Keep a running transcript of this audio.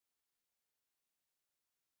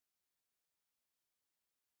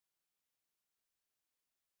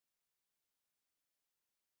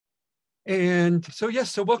And so,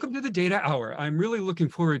 yes, so welcome to the Data Hour. I'm really looking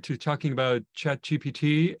forward to talking about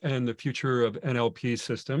ChatGPT and the future of NLP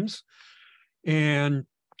systems. And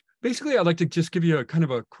basically, I'd like to just give you a kind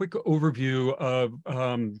of a quick overview of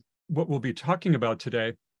what we'll be talking about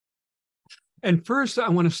today. And first, I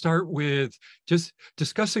want to start with just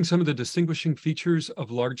discussing some of the distinguishing features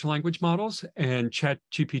of large language models. And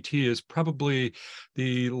ChatGPT is probably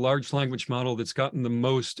the large language model that's gotten the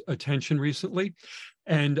most attention recently.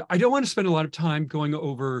 And I don't want to spend a lot of time going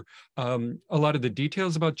over a lot of the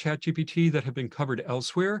details about ChatGPT that have been covered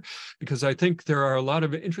elsewhere, because I think there are a lot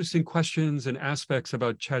of interesting questions and aspects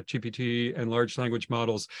about ChatGPT and large language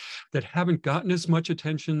models that haven't gotten as much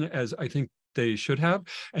attention as I think they should have.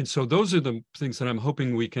 And so those are the things that I'm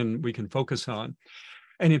hoping we can focus on.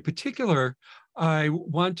 And in particular, I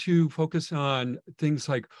want to focus on things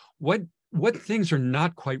like what things are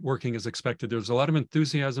not quite working as expected. There's a lot of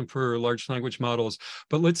enthusiasm for large language models,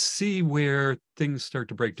 but let's see where things start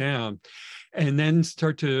to break down, and then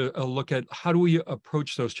start to look at how do we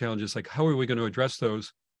approach those challenges, like how are we going to address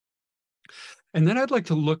those? And then I'd like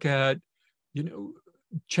to look at,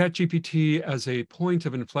 ChatGPT as a point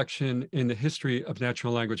of inflection in the history of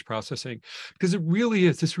natural language processing, because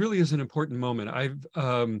this really is an important moment. I've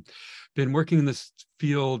been working in this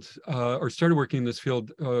field, or started working in this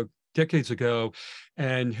field decades ago,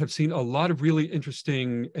 and have seen a lot of really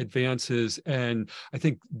interesting advances. And I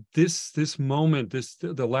think this moment,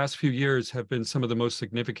 the last few years have been some of the most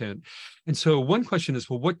significant. And so one question is,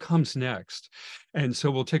 well, what comes next? And so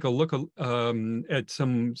we'll take a look at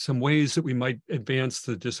some ways that we might advance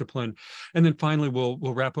the discipline. And then finally, we'll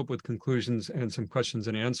wrap up with conclusions and some questions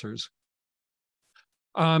and answers.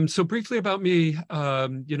 So briefly about me,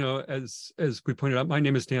 as we pointed out, my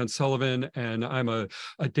name is Dan Sullivan, and I'm a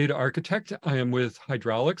data architect. I am with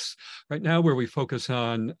Hydraulics right now, where we focus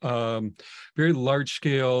on very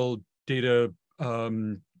large-scale data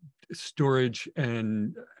storage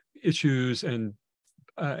and issues and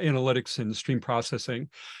analytics and stream processing.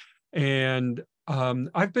 And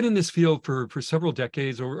I've been in this field for several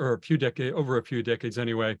decades, or over a few decades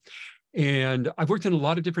anyway. And I've worked in a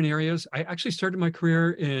lot of different areas. I actually started my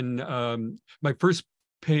career in my first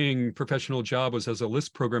paying professional job was as a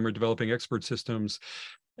Lisp programmer developing expert systems.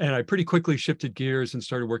 And I pretty quickly shifted gears and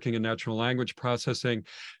started working in natural language processing.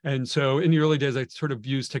 And so in the early days, I sort of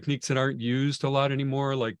used techniques that aren't used a lot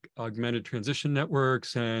anymore, like augmented transition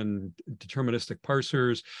networks and deterministic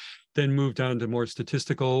parsers, then moved on to more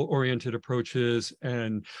statistical oriented approaches.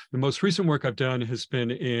 And the most recent work I've done has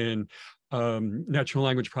been in natural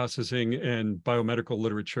language processing and biomedical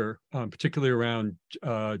literature, particularly around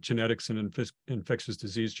genetics and infectious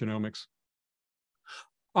disease genomics.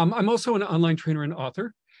 I'm also an online trainer and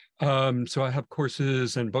author. So I have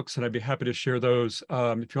courses and books, and I'd be happy to share those.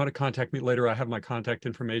 If you want to contact me later, I have my contact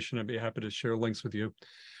information. I'd be happy to share links with you.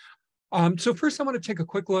 So first, I want to take a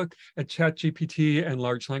quick look at ChatGPT and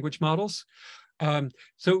large language models.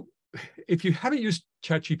 So if you haven't used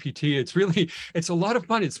ChatGPT, it's a lot of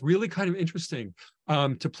fun. It's really kind of interesting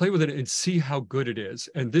to play with it and see how good it is.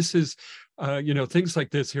 And this is, things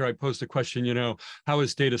like this here. I posed a question, how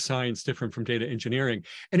is data science different from data engineering?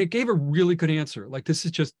 And it gave a really good answer. Like, this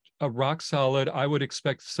is just a rock solid. I would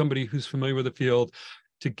expect somebody who's familiar with the field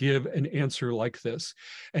to give an answer like this.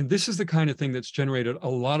 And this is the kind of thing that's generated a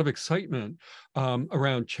lot of excitement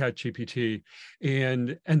around ChatGPT.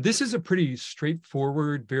 And this is a pretty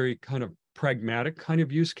straightforward, very kind of pragmatic kind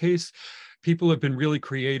of use case. People have been really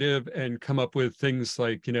creative and come up with things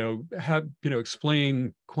like,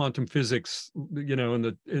 explain quantum physics, as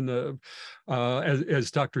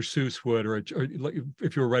Dr. Seuss would, or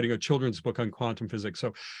if you were writing a children's book on quantum physics.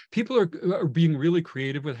 So people are being really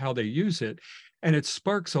creative with how they use it. And it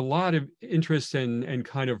sparks a lot of interest and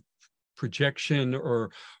kind of projection or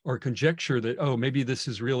conjecture that, oh, maybe this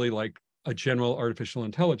is really like a general artificial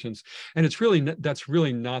intelligence. And that's really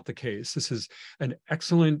not the case. This is an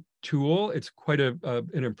excellent tool. It's quite an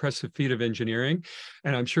impressive feat of engineering.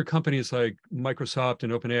 And I'm sure companies like Microsoft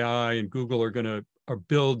and OpenAI and Google are going to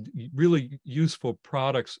build really useful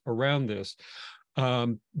products around this.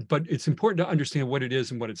 But it's important to understand what it is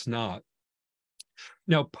and what it's not.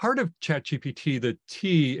 Now, part of ChatGPT, the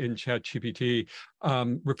T in ChatGPT,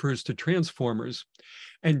 refers to transformers.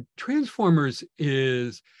 And transformers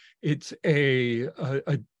it's a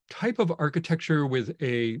type of architecture with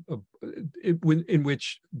in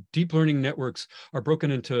which deep learning networks are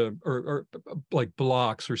broken into or like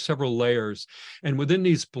blocks or several layers. And within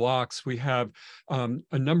these blocks, we have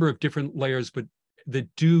a number of different layers, but that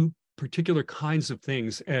do particular kinds of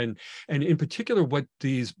things. And in particular, what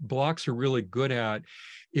these blocks are really good at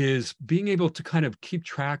is being able to kind of keep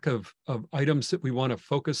track of items that we want to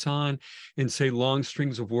focus on in, say, long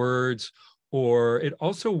strings of words, or it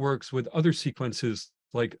also works with other sequences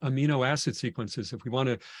like amino acid sequences. If we want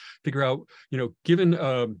to figure out, given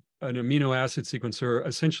an amino acid sequence, or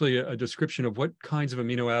essentially a description of what kinds of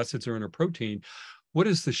amino acids are in a protein, what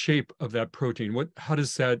is the shape of that protein? How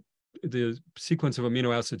does the sequence of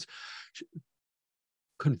amino acids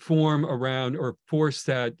conform around or force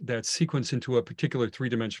that sequence into a particular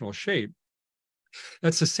three-dimensional shape?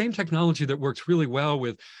 That's the same technology that works really well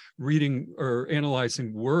with reading or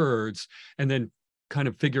analyzing words, and then kind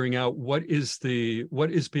of figuring out what is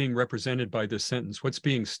being represented by this sentence, what's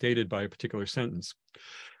being stated by a particular sentence.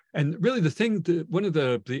 And really one of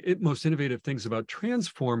the most innovative things about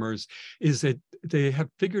transformers is that they have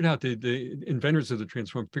figured out, the inventors of the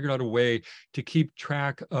transformer figured out a way to keep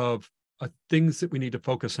track of things that we need to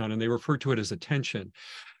focus on, and they refer to it as attention.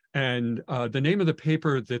 And the name of the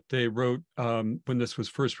paper that they wrote when this was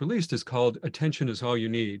first released is called "Attention is All You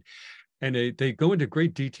Need." And they go into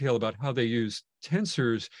great detail about how they use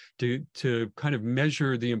tensors to kind of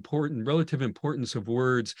measure the relative importance of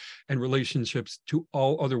words and relationships to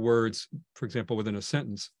all other words, for example, within a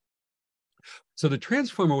sentence. So the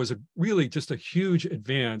transformer was really just a huge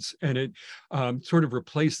advance, and it sort of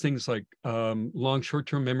replaced things like long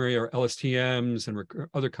short-term memory, or LSTMs, and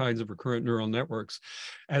other kinds of recurrent neural networks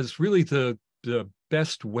as really the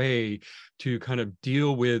best way to kind of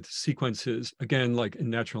deal with sequences, again, like in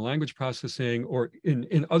natural language processing, or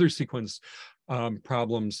in other sequence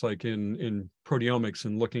problems, like in proteomics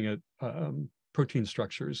and looking at protein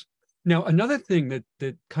structures. Now, another thing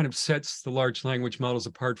that kind of sets the large language models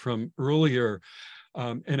apart from earlier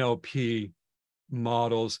NLP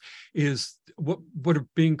models is what are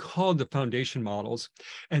being called the foundation models.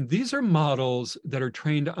 And these are models that are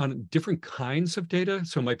trained on different kinds of data.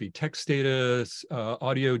 So it might be text data,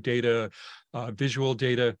 audio data, visual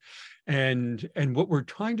data. And what we're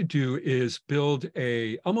trying to do is build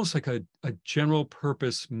almost like a general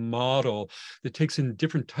purpose model that takes in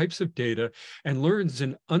different types of data and learns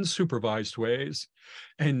in unsupervised ways.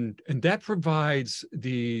 And that provides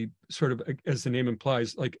the sort of, as the name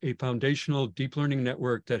implies, like a foundational deep learning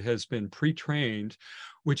network that has been pre-trained,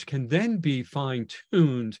 which can then be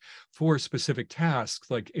fine-tuned for specific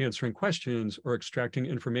tasks like answering questions or extracting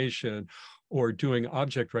information or doing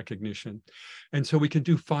object recognition. And so we can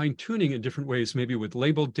do fine tuning in different ways, maybe with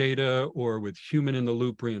labeled data or with human in the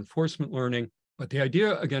loop reinforcement learning. But the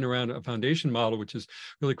idea, again, around a foundation model, which is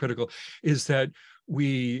really critical, is that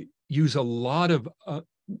we use a lot of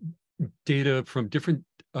data from different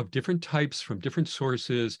types, from different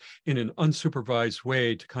sources, in an unsupervised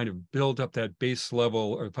way to kind of build up that base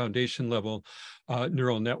level or foundation level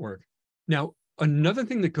neural network. Now, another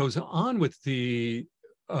thing that goes on with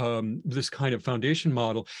this kind of foundation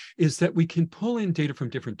model is that we can pull in data from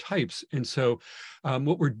different types. And so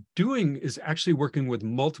what we're doing is actually working with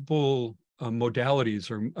multiple modalities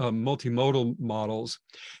or multimodal models.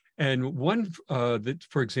 And one that,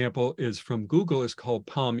 for example, is from Google is called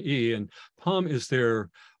PaLM-E, and PaLM is their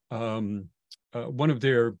one of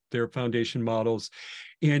their foundation models.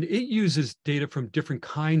 And it uses data from different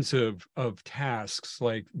kinds of tasks,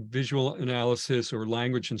 like visual analysis or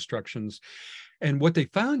language instructions. And what they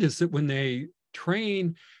found is that when they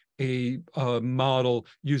train a model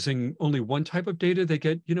using only one type of data, they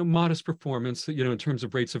get, modest performance, in terms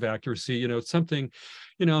of rates of accuracy, something,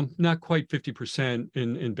 not quite 50%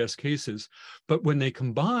 in best cases. But when they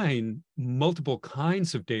combine multiple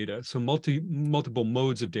kinds of data, so multiple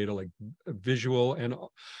modes of data, like visual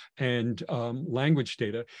and language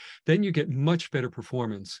data, then you get much better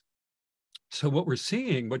performance. So what we're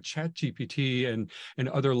seeing, what ChatGPT and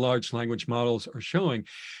other large language models are showing,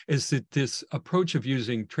 is that this approach of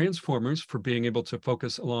using transformers for being able to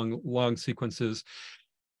focus along long sequences,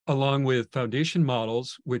 along with foundation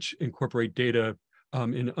models, which incorporate data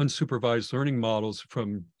in unsupervised learning models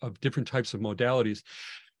of different types of modalities,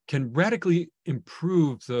 can radically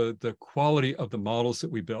improve the quality of the models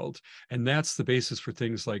that we build. And that's the basis for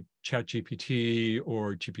things like ChatGPT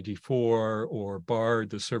or GPT-4 or Bard,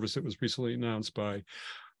 the service that was recently announced by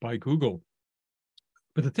Google.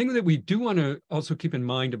 But the thing that we do want to also keep in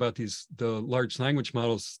mind about the large language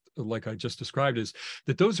models, like I just described, is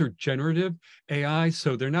that those are generative AI.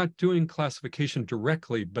 So they're not doing classification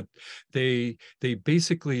directly, but they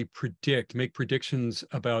basically make predictions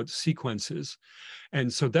about sequences.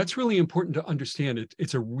 And so that's really important to understand.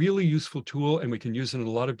 It's a really useful tool, and we can use it in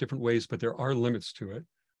a lot of different ways, but there are limits to it.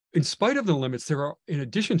 in spite of the limits, there are, in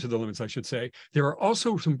addition to the limits, I should say, there are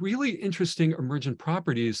also some really interesting emergent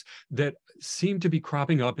properties that seem to be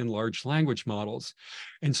cropping up in large language models.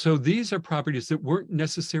 And so these are properties that weren't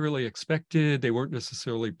necessarily expected, they weren't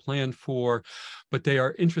necessarily planned for, but they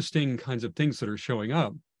are interesting kinds of things that are showing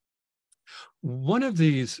up. One of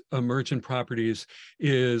these emergent properties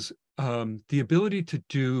is the ability to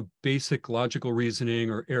do basic logical reasoning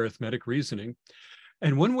or arithmetic reasoning.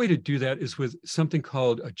 And one way to do that is with something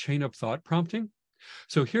called a chain of thought prompting.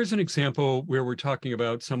 So here's an example where we're talking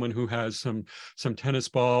about someone who has some tennis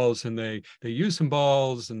balls, and they use some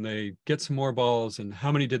balls and they get some more balls, and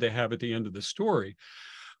how many did they have at the end of the story?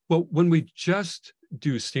 Well, when we just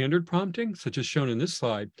do standard prompting, such as shown in this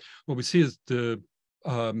slide, what we see is the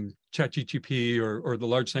ChatGPT or the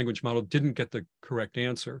large language model didn't get the correct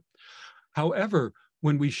answer. However,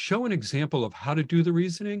 when we show an example of how to do the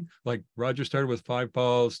reasoning, like Roger started with 5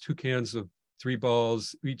 balls, 2 cans of 3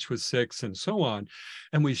 balls, each with 6, and so on,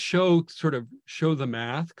 and we show the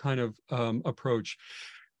math kind of approach,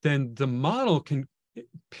 then the model can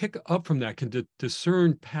pick up from that, can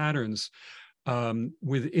discern patterns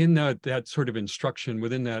within that sort of instruction,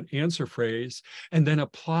 within that answer phrase, and then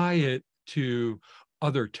apply it to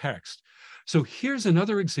other text. So here's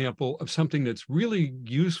another example of something that's really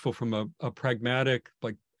useful from a pragmatic,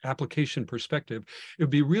 like, application perspective. It would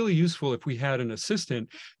be really useful if we had an assistant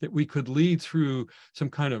that we could lead through some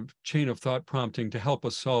kind of chain of thought prompting to help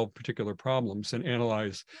us solve particular problems and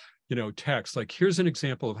analyze, text. Like, here's an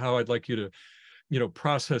example of how I'd like you to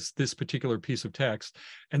process this particular piece of text.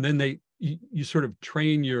 And then you sort of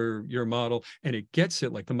train your model, and it gets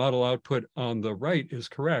it, like the model output on the right is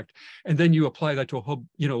correct. And then you apply that to a whole,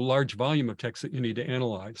 large volume of text that you need to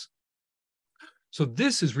analyze. So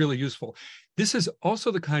this is really useful. This is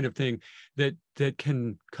also the kind of thing that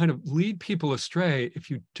can kind of lead people astray if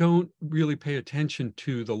you don't really pay attention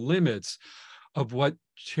to the limits of what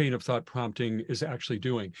chain of thought prompting is actually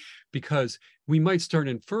doing, because we might start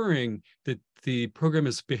inferring that the program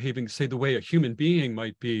is behaving, say, the way a human being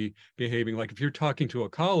might be behaving. Like if you're talking to a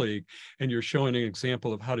colleague and you're showing an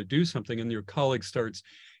example of how to do something, and your colleague starts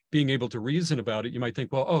being able to reason about it, you might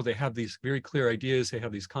think, well, oh, they have these very clear ideas, they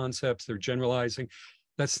have these concepts, they're generalizing.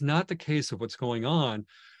 That's not the case of what's going on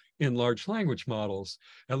in large language models.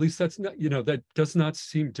 At least that's not, that does not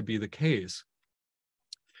seem to be the case.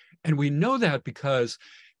 And we know that because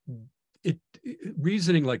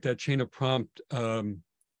reasoning like that chain of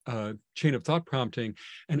thought prompting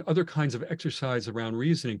and other kinds of exercise around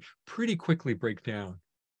reasoning pretty quickly break down.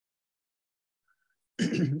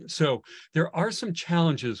 So there are some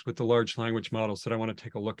challenges with the large language models that I want to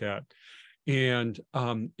take a look at. And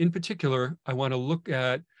in particular, I want to look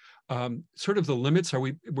at sort of the limits.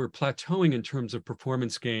 We're plateauing in terms of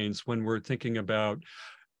performance gains when we're thinking about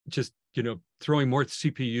just throwing more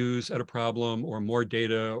CPUs at a problem, or more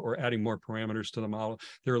data, or adding more parameters to the model.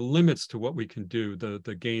 There are limits to what we can do,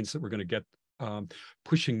 the gains that we're going to get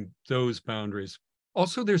pushing those boundaries.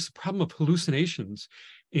 Also, there's the problem of hallucinations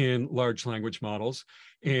in large language models.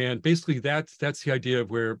 And basically that's the idea of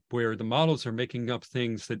where the models are making up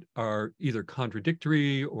things that are either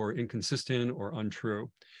contradictory or inconsistent or untrue.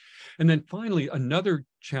 And then finally, another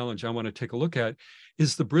challenge I want to take a look at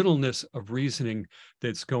is the brittleness of reasoning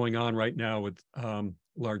that's going on right now with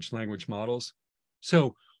large language models.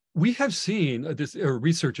 So we have seen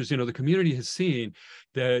researchers, the community has seen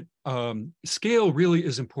that scale really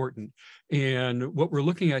is important. And what we're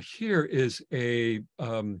looking at here is a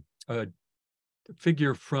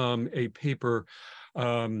figure from a paper,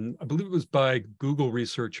 I believe it was by Google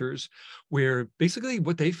researchers, where basically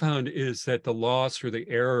what they found is that the loss or the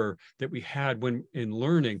error that we had when in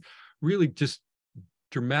learning really just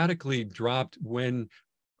dramatically dropped when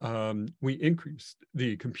we increased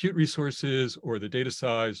the compute resources or the data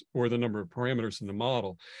size or the number of parameters in the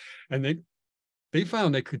model. And they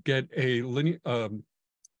found they could get a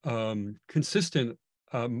consistent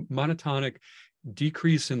monotonic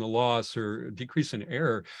decrease in the loss or decrease in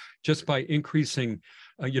error just by increasing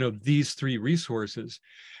these 3 resources.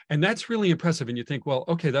 And that's really impressive. And you think, well,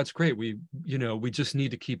 okay, that's great. We just need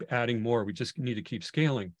to keep adding more. We just need to keep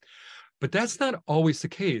scaling. But that's not always the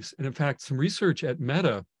case. And in fact, some research at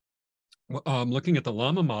Meta, looking at the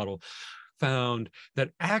Llama model, found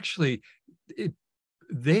that actually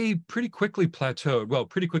they pretty quickly plateaued. Well,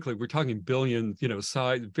 pretty quickly, we're talking billion,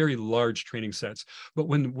 size, very large training sets. But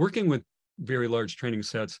when working with very large training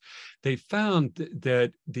sets, they found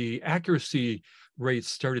that the accuracy rates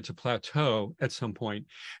started to plateau at some point.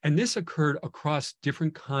 And this occurred across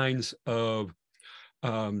different kinds of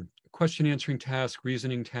question answering tasks,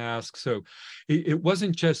 reasoning tasks. So it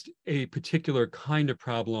wasn't just a particular kind of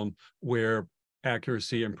problem where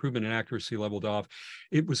accuracy, improvement in accuracy leveled off.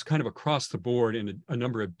 It was kind of across the board in a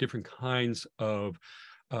number of different kinds of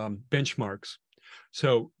benchmarks.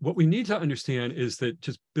 So what we need to understand is that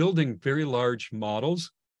just building very large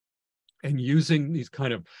models and using these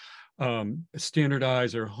kind of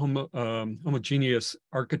standardized or homogeneous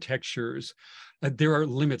architectures, there are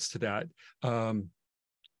limits to that.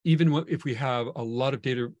 Even if we have a lot of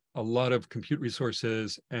data, a lot of compute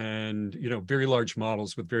resources, and very large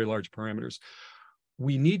models with very large parameters,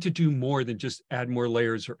 we need to do more than just add more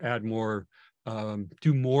layers or add more,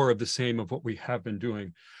 do more of the same of what we have been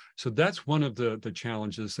doing. So that's one of the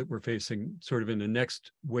challenges that we're facing sort of in the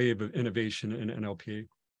next wave of innovation in NLP.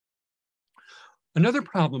 Another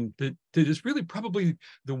problem that is really probably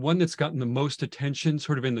the one that's gotten the most attention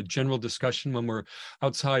sort of in the general discussion when we're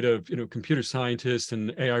outside of computer scientists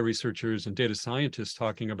and AI researchers and data scientists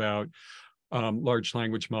talking about large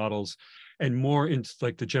language models, and more into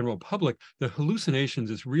like the general public, the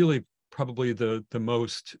hallucinations is really probably the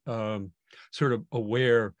most sort of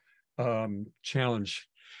aware challenge.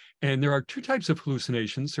 And there are two types of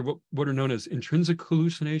hallucinations. There are what are known as intrinsic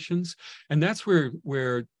hallucinations, and that's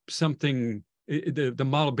where something, the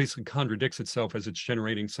model basically contradicts itself as it's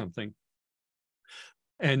generating something.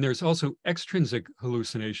 And there's also extrinsic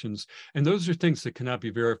hallucinations, and those are things that cannot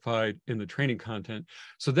be verified in the training content.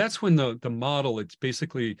 So that's when the model, it's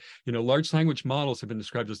basically, large language models have been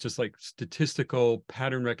described as just like statistical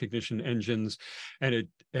pattern recognition engines, and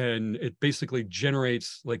it basically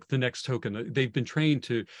generates like the next token. They've been trained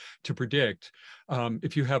to predict.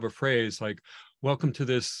 If you have a phrase like, welcome to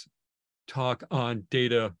this talk on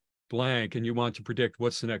data blank, and you want to predict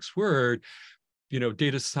what's the next word,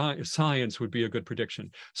 data science would be a good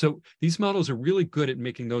prediction. So these models are really good at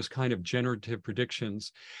making those kind of generative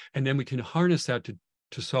predictions. And then we can harness that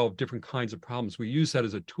to solve different kinds of problems. We use that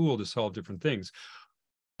as a tool to solve different things.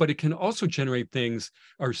 But it can also generate things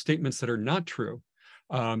or statements that are not true.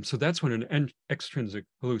 So that's what an extrinsic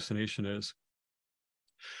hallucination is.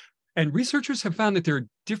 And researchers have found that there are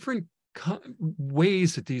different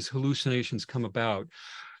ways that these hallucinations come about.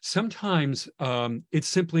 Sometimes it's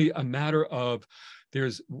simply a matter of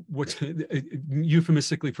there's what's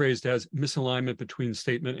euphemistically phrased as misalignment between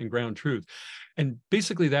statement and ground truth. And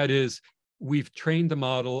basically that is, we've trained the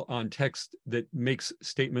model on text that makes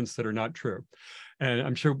statements that are not true. And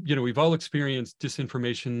I'm sure, we've all experienced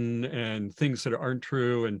disinformation and things that aren't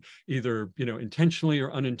true, and either, intentionally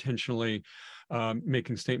or unintentionally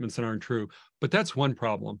making statements that aren't true. But that's one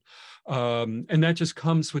problem. And that just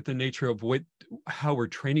comes with the nature of how we're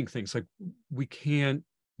training things. Like we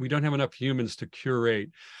don't have enough humans to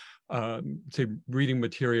curate, say, reading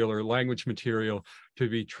material or language material to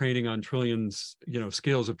be training on trillions,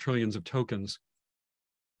 scales of trillions of tokens.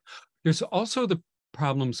 There's also the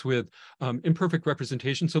problems with imperfect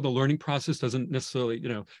representation. So the learning process doesn't necessarily,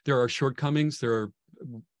 there are shortcomings.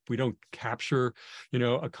 We don't capture,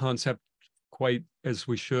 a concept quite as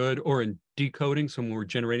we should, or in decoding. So when we're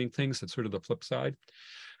generating things, that's sort of the flip side.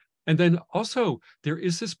 And then also there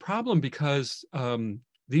is this problem because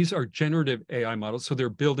these are generative AI models. So they're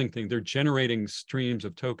building things, they're generating streams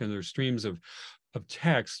of tokens or streams of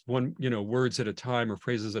text, words at a time or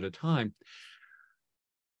phrases at a time.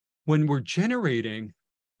 When we're generating,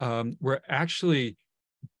 we're actually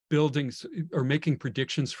building or making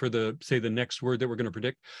predictions for the next word that we're going to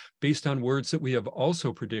predict based on words that we have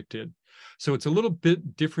also predicted. So it's a little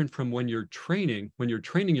bit different from when you're training. When you're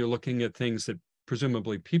training, you're looking at things that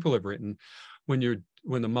presumably people have written.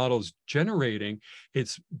 When the model's generating,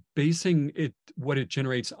 it's basing what it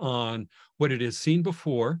generates on what it has seen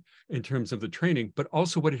before in terms of the training, but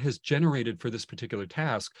also what it has generated for this particular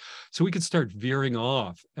task. So we could start veering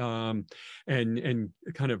off and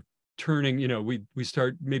kind of turning, we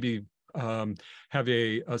start maybe have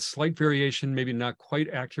a slight variation, maybe not quite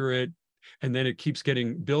accurate, and then it keeps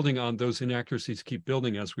building on those inaccuracies, keep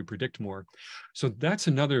building as we predict more. So that's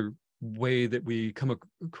another way that we come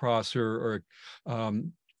across or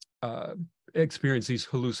experience these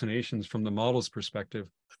hallucinations from the model's perspective.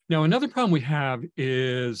 Now, another problem we have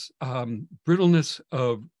is brittleness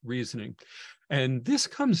of reasoning. And this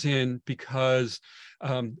comes in because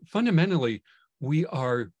fundamentally, we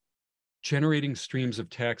are generating streams of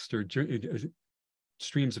text or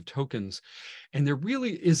streams of tokens, and there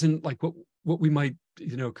really isn't like what we might,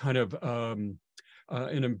 kind of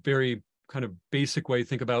in a very kind of basic way,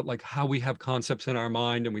 think about like how we have concepts in our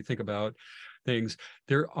mind and we think about things.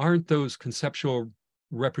 There aren't those conceptual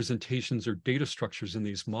representations or data structures in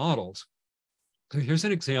these models. So here's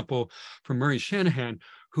an example from Murray Shanahan,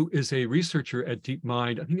 who is a researcher at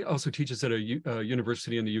DeepMind. I think he also teaches at a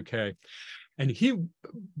university in the UK. And he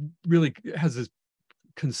really has this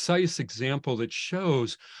concise example that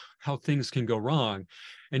shows how things can go wrong.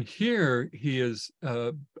 And here he is,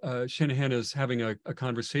 Shanahan is having a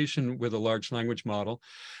conversation with a large language model,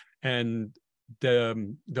 and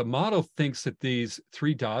the model thinks that these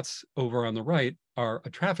 3 dots over on the right are a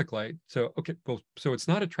traffic light. So, okay, well, so it's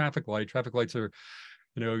not a traffic light. Traffic lights are,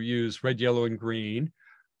 use red, yellow, and green.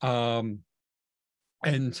 And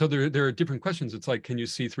so there are different questions. It's like, can you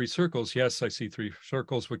see 3 circles? Yes, I see 3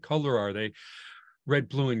 circles. What color are they? Red,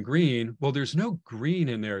 blue, and green. Well, there's no green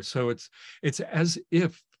in there. So it's as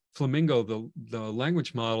if Flamingo, the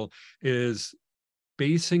language model, is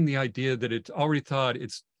basing the idea that it already thought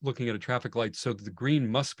it's looking at a traffic light, so the green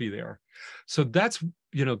must be there. So that's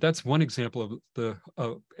one example of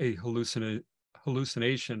a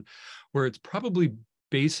hallucination, where it's probably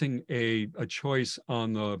basing a choice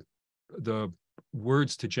on the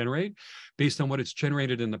words to generate based on what it's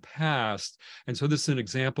generated in the past. And so this is an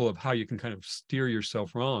example of how you can kind of steer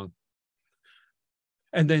yourself wrong.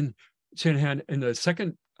 And then Shanahan, in the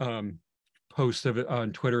second post of it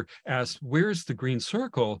on Twitter, asked, "Where's the green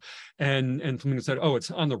circle?" And Flamingo said, "Oh,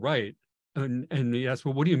 it's on the right." And he asked,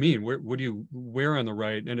 "Well, what do you mean? Where on the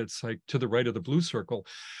right?" And it's like, to the right of the blue circle.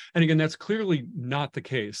 And again, that's clearly not the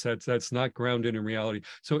case. That's not grounded in reality.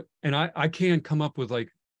 So, and I can't come up with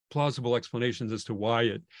like plausible explanations as to why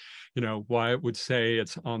it would say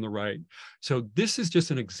it's on the right. So this is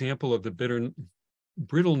just an example of the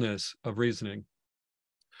brittleness of reasoning.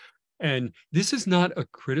 And this is not a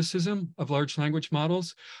criticism of large language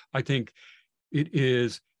models. I think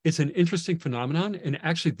it's an interesting phenomenon. And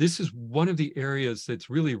actually, this is one of the areas that's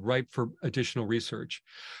really ripe for additional research.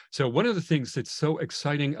 So one of the things that's so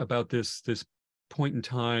exciting about this point in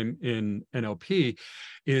time in NLP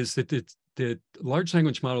is that large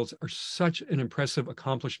language models are such an impressive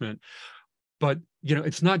accomplishment, but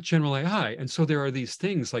it's not general AI. And so there are these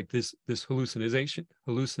things like this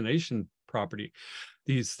hallucination property,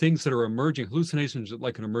 these things that are emerging, hallucinations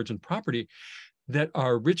like an emergent property, that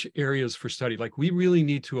are rich areas for study. Like, we really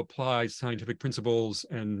need to apply scientific principles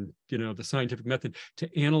and the scientific method to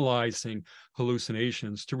analyzing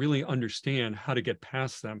hallucinations, to really understand how to get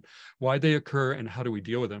past them, why they occur, and how do we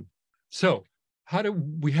deal with them. So how do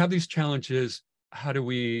we have these challenges? How do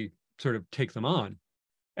we sort of take them on?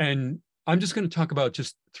 And I'm just going to talk about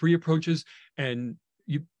just 3 approaches, and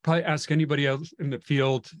you probably ask anybody else in the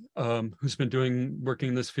field who's been working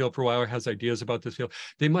in this field for a while or has ideas about this field,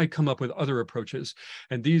 they might come up with other approaches.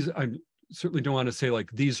 And these, I certainly don't want to say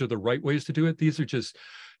like these are the right ways to do it. These are just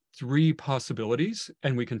 3 possibilities,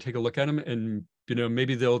 and we can take a look at them, and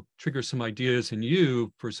maybe they'll trigger some ideas in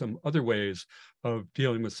you for some other ways of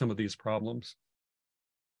dealing with some of these problems.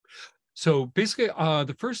 So basically,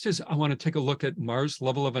 the first is I want to take a look at Marr's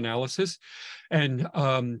level of analysis. And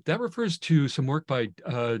that refers to some work by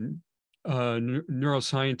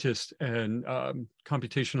neuroscientist and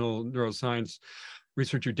computational neuroscience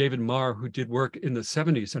researcher David Marr, who did work in the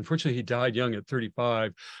 70s. Unfortunately, he died young at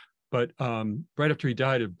 35. But right after he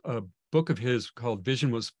died, a book of his called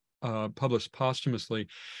Vision was published posthumously.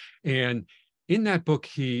 And in that book,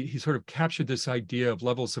 he sort of captured this idea of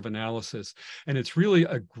levels of analysis. And it's really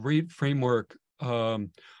a great framework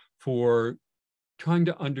for trying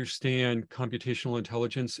to understand computational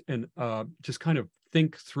intelligence and just kind of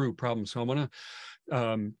think through problems. So I want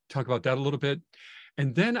to talk about that a little bit.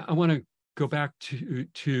 And then I want to go back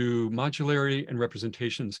to modularity and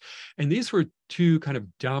representations. And these were 2 kind of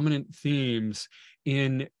dominant themes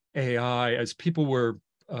in AI as people were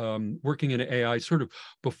working in AI sort of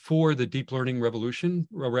before the deep learning revolution,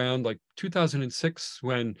 around like 2006,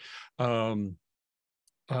 when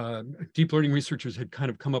deep learning researchers had kind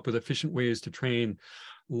of come up with efficient ways to train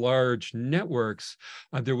large networks.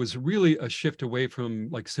 There was really a shift away from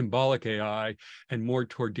like symbolic AI and more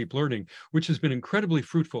toward deep learning, which has been incredibly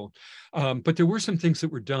fruitful. But there were some things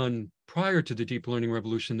that were done prior to the deep learning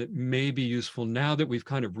revolution that may be useful now that we've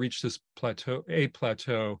kind of reached this plateau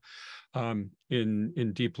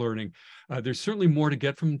in deep learning. There's certainly more to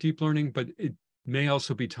get from deep learning, but it may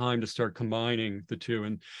also be time to start combining the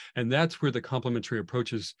 2. And that's where the complementary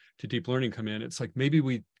approaches to deep learning come in. It's like maybe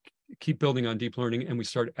we keep building on deep learning and we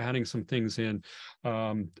start adding some things in,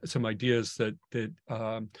 some ideas that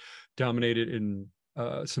dominated in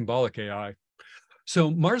symbolic AI.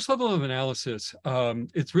 So Marr's level of analysis,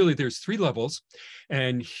 there's 3 levels,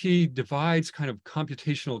 and he divides kind of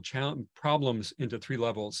computational problems into 3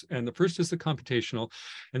 levels. And the first is the computational,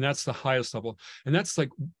 and that's the highest level. And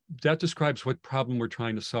that describes what problem we're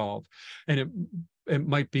trying to solve. And it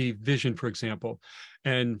might be vision, for example.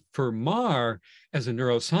 And for Marr, as a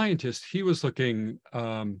neuroscientist, he was looking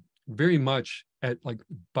very much at like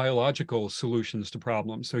biological solutions to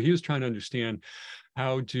problems. So he was trying to understand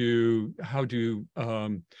How do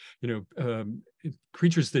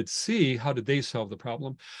creatures that see, how do they solve the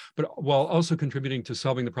problem? But while also contributing to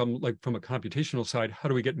solving the problem, like from a computational side, how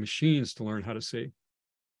do we get machines to learn how to see?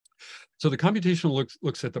 So the computational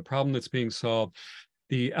looks at the problem that's being solved.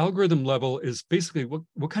 The algorithm level is basically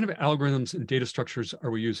what kind of algorithms and data structures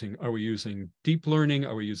are we using? Are we using deep learning?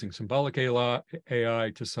 Are we using symbolic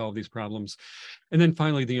AI to solve these problems? And then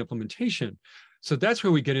finally, the implementation. So that's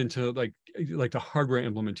where we get into like the hardware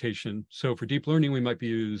implementation. So for deep learning, we might be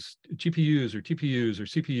used GPUs or TPUs or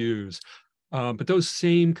CPUs, but those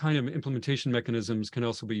same kind of implementation mechanisms can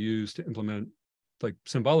also be used to implement like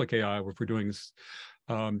symbolic AI, if we're doing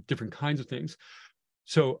different kinds of things.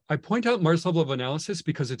 So I point out Mars level of analysis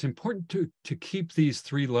because it's important to keep these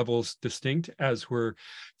three levels distinct as we're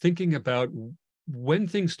thinking about when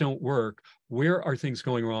things don't work, where are things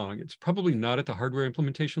going wrong? It's probably not at the hardware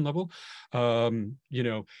implementation level.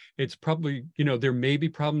 It's probably, there may be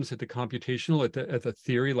problems at the computational, at the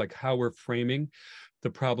theory, like how we're framing the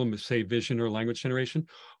problem of, say, vision or language generation.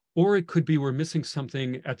 Or it could be we're missing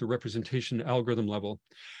something at the representation algorithm level.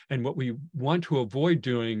 And what we want to avoid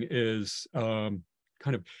doing is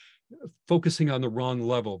kind of focusing on the wrong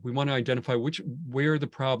level. We want to identify where the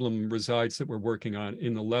problem resides that we're working on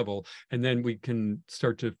in the level, and then we can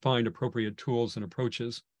start to find appropriate tools and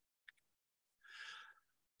approaches.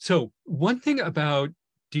 So one thing about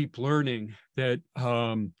deep learning that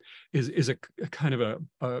is a kind of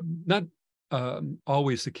a not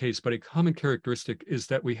always the case, but a common characteristic is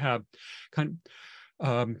that we have kind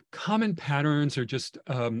of common patterns, or just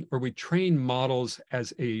or we train models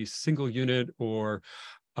as a single unit, or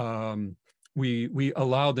we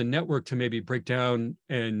allow the network to maybe break down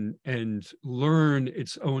and learn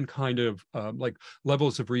its own kind of like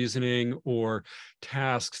levels of reasoning or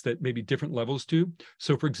tasks that maybe different levels do.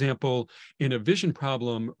 So for example, in a vision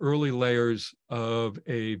problem, early layers of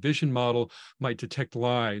a vision model might detect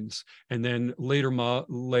lines, and then later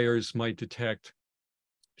layers might detect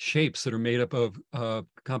shapes that are made up of a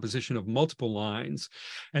composition of multiple lines.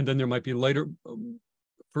 And then there might be later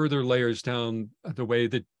further layers down the way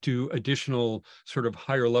that do additional sort of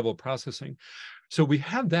higher level processing. So we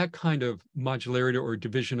have that kind of modularity or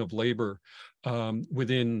division of labor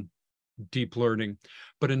within deep learning.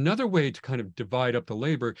 But another way to kind of divide up the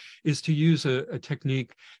labor is to use a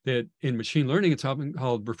technique that in machine learning, it's often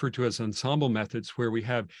referred to as ensemble methods, where we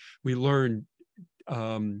learn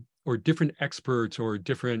or different experts or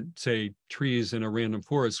different, say, trees in a random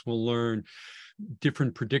forest will learn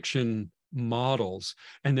different prediction models,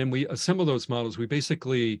 and then we assemble those models. We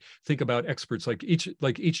basically think about experts, like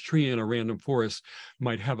each tree in a random forest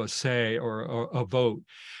might have a say or a vote.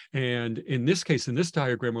 And in this case, in this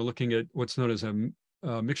diagram, we're looking at what's known as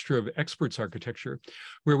a mixture of experts architecture,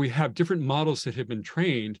 where we have different models that have been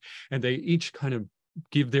trained, and they each kind of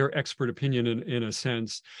give their expert opinion in a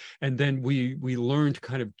sense. And then we learn to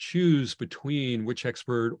kind of choose between which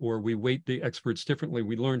expert, or we weight the experts differently.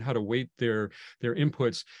 We learn how to weight their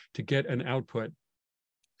inputs to get an output.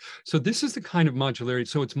 So this is the kind of modularity.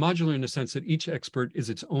 So it's modular in the sense that each expert is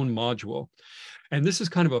its own module. And this is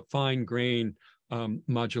kind of a fine grain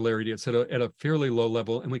modularity. It's at a fairly low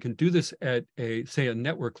level, and we can do this at say a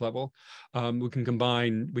network level. We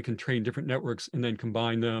can train different networks and then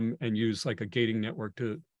combine them and use like a gating network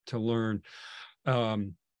to learn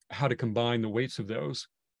how to combine the weights of those.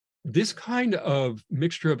 This kind of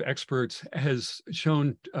mixture of experts has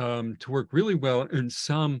shown to work really well in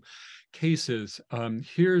some cases.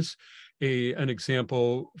 Here's an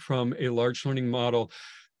example from a large learning model.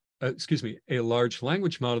 A large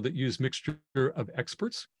language model that used mixture of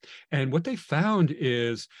experts. And what they found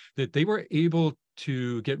is that they were able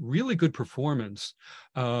to get really good performance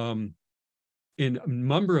in a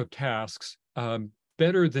number of tasks,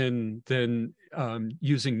 better than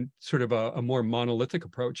using sort of a more monolithic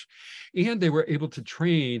approach. And they were able to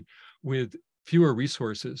train with fewer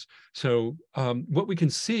resources. So what we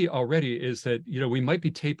can see already is that, we might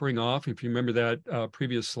be tapering off. If you remember that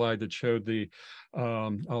previous slide that showed the,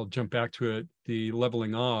 I'll jump back to it, the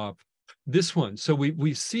leveling off. This one, so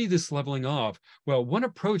we see this leveling off. Well, one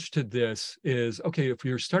approach to this is, okay, if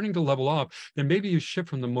you're starting to level off, then maybe you shift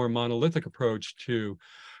from the more monolithic approach to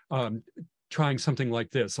trying something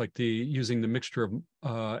like this, like using the mixture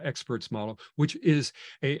of experts model, which is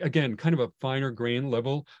again, kind of a finer grain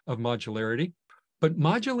level of modularity. But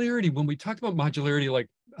modularity, when we talk about modularity, like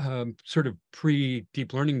sort of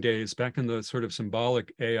pre-deep learning days, back in the sort of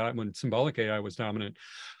symbolic AI, when symbolic AI was dominant,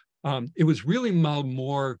 it was really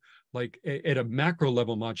more like at a macro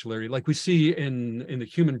level modularity, like we see in the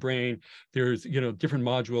human brain. There's different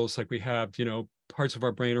modules, like we have parts of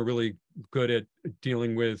our brain are really good at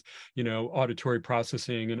dealing with, auditory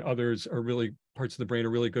processing, and others are really, parts of the brain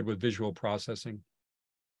are really good with visual processing.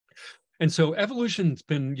 And so evolution's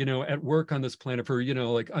been, at work on this planet for,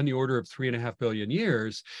 like on the order of 3.5 billion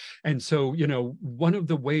years. And so, one of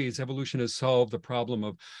the ways evolution has solved the problem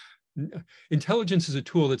of intelligence is a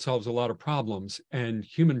tool that solves a lot of problems, and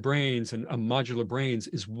human brains and modular brains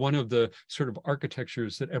is one of the sort of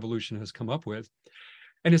architectures that evolution has come up with.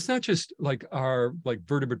 And it's not just like our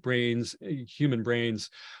vertebrate brains, human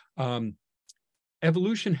brains.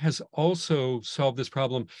 Evolution has also solved this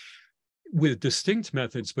problem with distinct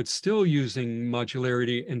methods, but still using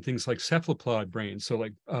modularity in things like cephalopod brains, so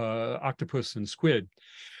like octopus and squid.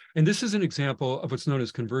 And this is an example of what's known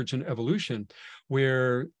as convergent evolution,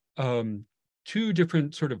 where two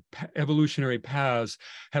different sort of evolutionary paths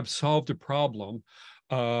have solved a problem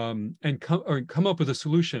and come up with a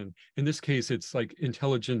solution. In this case, it's like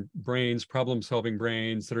intelligent brains, problem-solving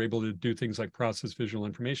brains that are able to do things like process visual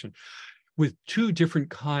information with two different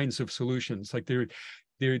kinds of solutions. Like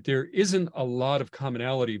there isn't a lot of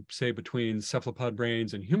commonality, say, between cephalopod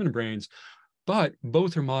brains and human brains, but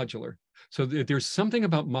both are modular. So there's something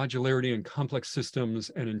about modularity and complex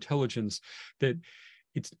systems and intelligence that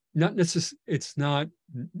it's not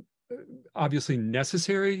obviously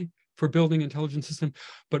necessary for building intelligent system,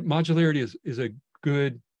 but modularity is a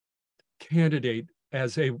good candidate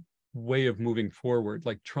as a way of moving forward,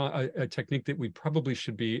 like a technique that we probably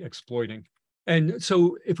should be exploiting. And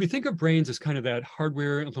so if we think of brains as kind of that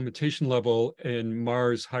hardware implementation level in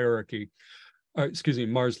Mars hierarchy,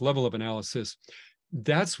 Mars level of analysis,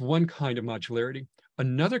 that's one kind of modularity.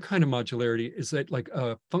 Another kind of modularity is at like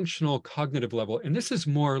a functional cognitive level. And this is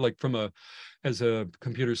more like as a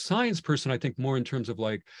computer science person, I think more in terms of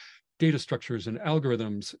like data structures and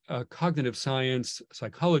algorithms. Cognitive science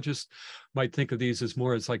psychologists might think of these as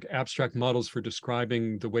more as like abstract models for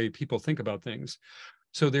describing the way people think about things.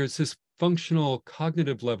 So there's this functional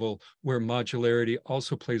cognitive level where modularity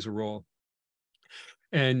also plays a role.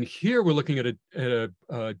 And here we're looking at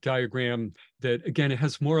a diagram that, again, it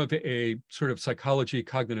has more of a sort of psychology,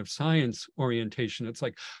 cognitive science orientation. It's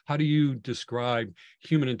like, how do you describe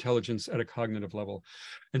human intelligence at a cognitive level?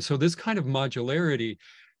 And so this kind of modularity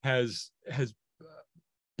has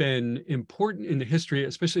been important in the history,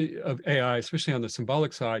 especially of AI, especially on the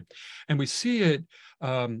symbolic side. And we see it,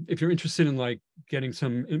 if you're interested in like getting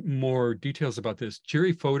some more details about this,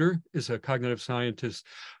 Jerry Fodor is a cognitive scientist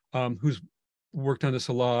who's worked on this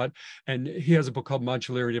a lot, and he has a book called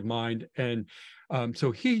Modularity of Mind. And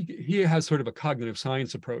so he has sort of a cognitive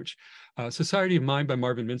science approach. Society of Mind by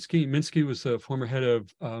Marvin Minsky. Minsky was the former head of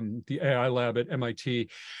the AI lab at MIT.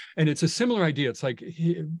 And it's a similar idea. It's like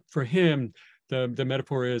for him, the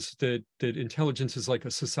metaphor is that intelligence is like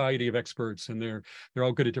a society of experts, and they're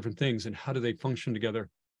all good at different things, and how do they function together?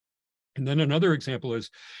 And then another example is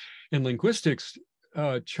in linguistics,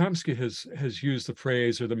 Chomsky has used the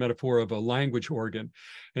phrase or the metaphor of a language organ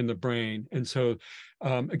in the brain. And so,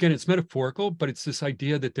 again, it's metaphorical, but it's this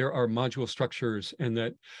idea that there are module structures, and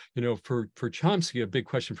that, for Chomsky, a big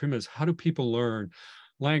question for him is, how do people learn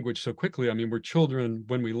language so quickly? I mean, we're children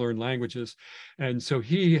when we learn languages. And so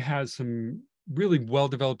he has some really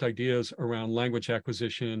well-developed ideas around language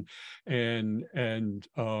acquisition and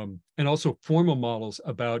also formal models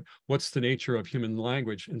about what's the nature of human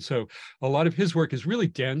language. And so a lot of his work is really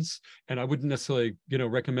dense, and I wouldn't necessarily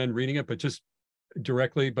recommend reading it, but just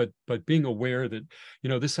directly, but being aware that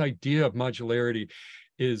this idea of modularity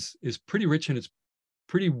is pretty rich, and it's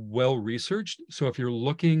pretty well researched. So if you're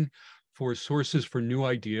looking for sources for new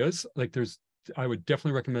ideas, like I would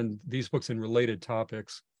definitely recommend these books in related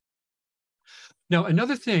topics. Now,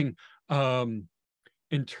 another thing,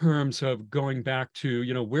 in terms of going back to,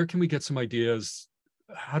 where can we get some ideas?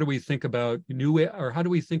 How do we think about how do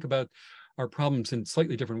we think about our problems in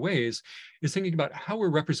slightly different ways, is thinking about how we're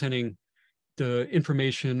representing the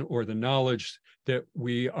information or the knowledge that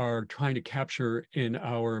we are trying to capture in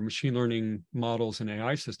our machine learning models and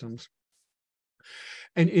AI systems.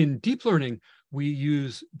 And in deep learning, we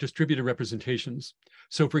use distributed representations.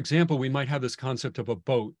 So for example, we might have this concept of a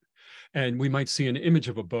boat, and we might see an image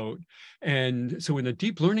of a boat. And so in a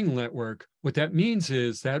deep learning network, what that means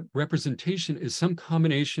is that representation is some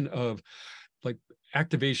combination of like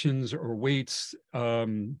activations or weights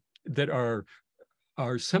that are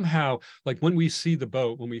somehow, like when we see the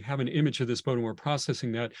boat, when we have an image of this boat and we're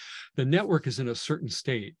processing that, the network is in a certain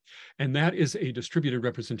state. And that is a distributed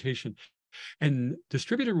representation. And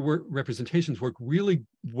distributed representations work really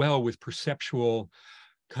well with perceptual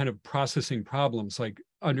kind of processing problems, like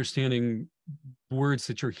understanding words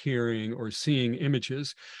that you're hearing or seeing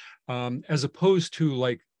images, as opposed to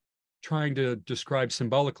like trying to describe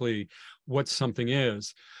symbolically what something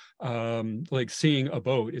is. Like seeing a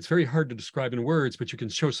boat. It's very hard to describe in words, but you can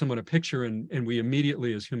show someone a picture and we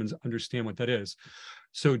immediately as humans understand what that is.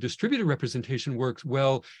 So distributed representation works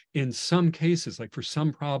well in some cases, like for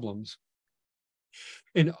some problems.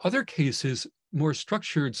 In other cases, more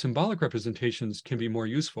structured symbolic representations can be more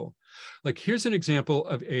useful. Like here's an example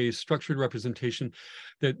of a structured representation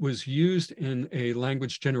that was used in a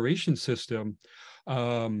language generation system.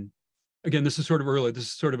 Again, this is sort of early. This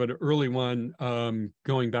is sort of an early one,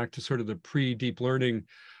 going back to sort of the pre-deep learning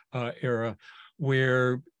era,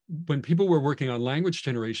 where when people were working on language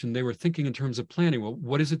generation, they were thinking in terms of planning. Well,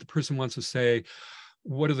 what is it the person wants to say?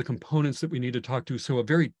 What are the components that we need to talk to? So a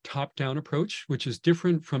very top-down approach, which is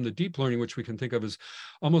different from the deep learning, which we can think of as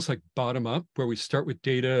almost like bottom-up, where we start with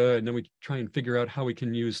data and then we try and figure out how we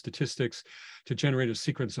can use statistics to generate a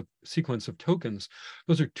sequence of tokens.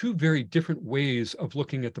 Those are two very different ways of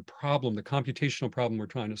looking at the problem, the computational problem we're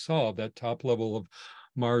trying to solve, that top level of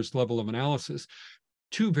Mars level of analysis.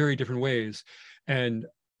 Two very different ways. And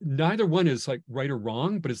neither one is like right or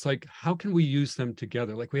wrong, but it's like, how can we use them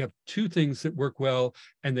together? Like we have two things that work well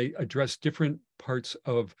and they address different parts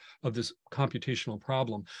of this computational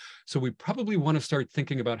problem. So we probably want to start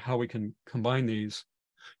thinking about how we can combine these.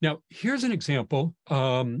 Now, here's an example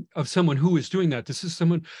of someone who is doing that. This is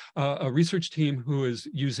someone, a research team who is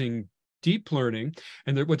using deep learning,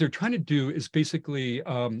 and what they're trying to do is basically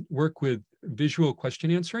work with visual question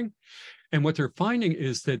answering. And what they're finding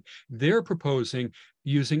is that they're proposing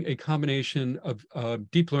using a combination of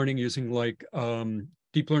deep learning, using like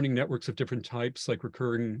deep learning networks of different types, like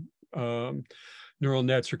recurring neural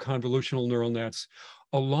nets or convolutional neural nets,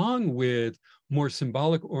 along with more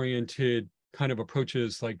symbolic oriented kind of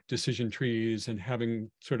approaches like decision trees and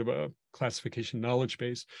having sort of a classification knowledge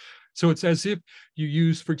base. So it's as if you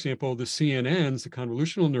use, for example, the CNNs, the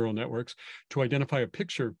convolutional neural networks, to identify a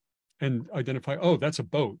picture and identify, oh, that's a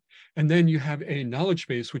boat. And then you have a knowledge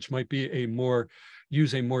base, which might be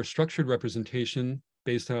use a more structured representation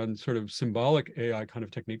based on sort of symbolic AI kind of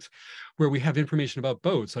techniques, where we have information about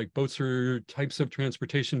boats, like boats are types of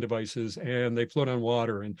transportation devices and they float on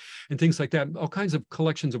water and things like that, all kinds of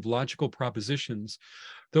collections of logical propositions.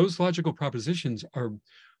 Those logical propositions are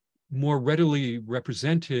more readily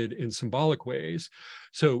represented in symbolic ways.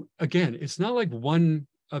 So again, it's not like one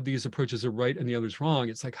of these approaches are right and the other's wrong.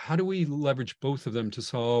 It's like, how do we leverage both of them to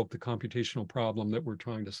solve the computational problem that we're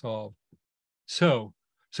trying to solve? So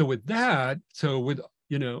with that,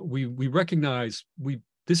 we recognize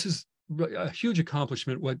this is a huge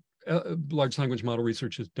accomplishment what large language model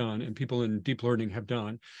research has done and people in deep learning have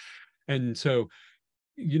done. And so,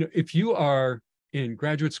 if you are in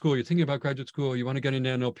graduate school, you're thinking about graduate school, you want to get into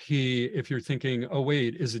NLP, if you're thinking, oh,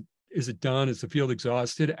 wait, is it done? Is the field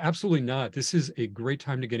exhausted? Absolutely not. This is a great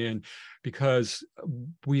time to get in because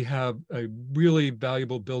we have a really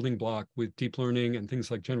valuable building block with deep learning and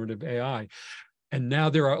things like generative AI. And now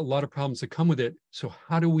there are a lot of problems that come with it. So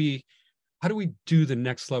how do we do the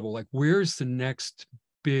next level? Like, where's the next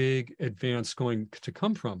big advance going to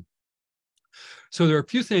come from? So there are a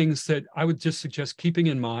few things that I would just suggest keeping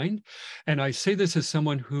in mind. And I say this as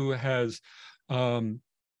someone who has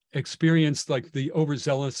experienced like the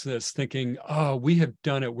overzealousness, thinking, oh, we have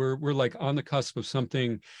done it. We're like on the cusp of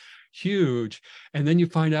something huge. And then you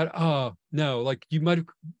find out, oh, no, like you might have,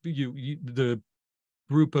 the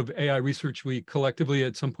group of AI research we collectively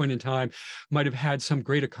at some point in time might have had some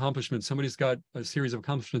great accomplishment. Somebody's got a series of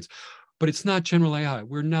accomplishments, but it's not general AI.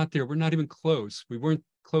 We're not there. We're not even close. We weren't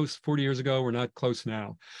close 40 years ago. We're not close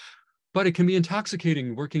now. But it can be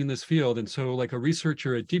intoxicating working in this field. And so like a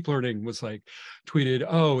researcher at deep learning was like tweeted,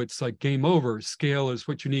 oh, it's like game over. Scale is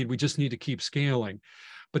what you need. We just need to keep scaling.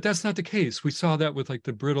 But that's not the case. We saw that with like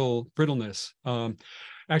the brittleness.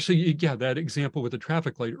 Actually, yeah, that example with the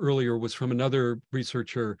traffic light earlier was from another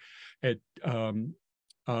researcher at DeepMind.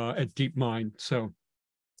 So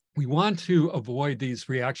we want to avoid these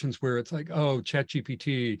reactions where it's like, oh,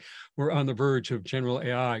 ChatGPT, we're on the verge of general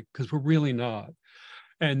AI, because we're really not.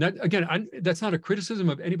 And that, again, that's not a criticism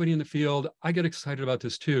of anybody in the field. I get excited about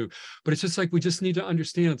this too, but it's just like, we just need to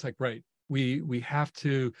understand, it's like, right, we have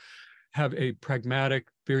to have a pragmatic,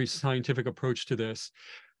 very scientific approach to this.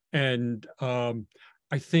 And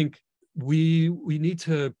I think we need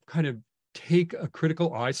to kind of take a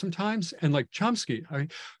critical eye sometimes. And like Chomsky,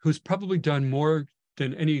 who's probably done more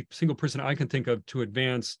than any single person I can think of to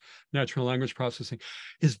advance natural language processing,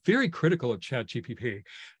 is very critical of ChatGPT.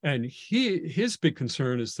 And his big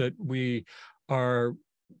concern is that we are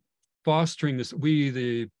fostering this,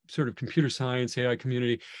 the sort of computer science AI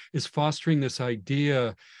community is fostering this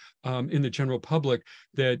idea in the general public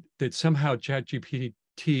that somehow ChatGPT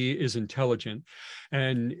is intelligent.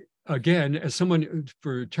 And again, as someone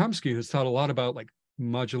for Chomsky who's thought a lot about like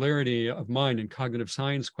modularity of mind and cognitive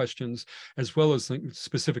science questions, as well as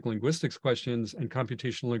specific linguistics questions and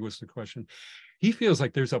computational linguistic questions, he feels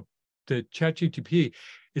like the ChatGPT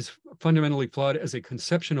is fundamentally flawed as a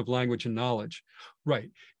conception of language and knowledge. Right.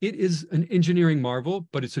 It is an engineering marvel,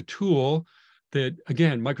 but it's a tool that,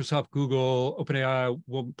 again, Microsoft, Google, OpenAI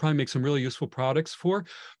will probably make some really useful products for,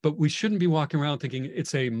 but we shouldn't be walking around thinking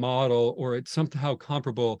it's a model or it's somehow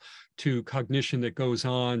comparable to cognition that goes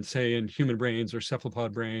on, say, in human brains or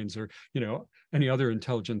cephalopod brains or, any other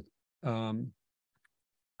intelligent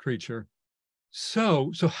creature.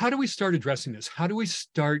 So how do we start addressing this? How do we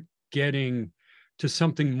start getting to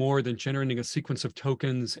something more than generating a sequence of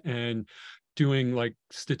tokens and doing like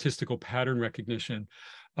statistical pattern recognition?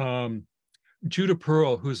 Judah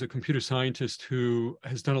Pearl, who's a computer scientist who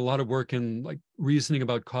has done a lot of work in like reasoning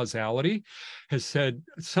about causality, has said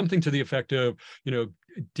something to the effect of,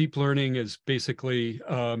 deep learning is basically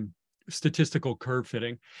statistical curve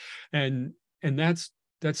fitting. And that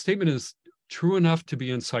statement is true enough to be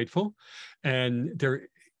insightful. And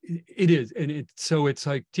it is. And so it's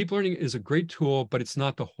like deep learning is a great tool, but it's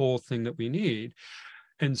not the whole thing that we need.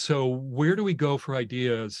 And so where do we go for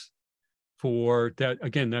ideas for that,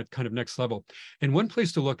 again, that kind of next level? And one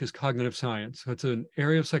place to look is cognitive science. So it's an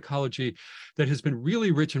area of psychology that has been really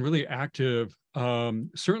rich and really active,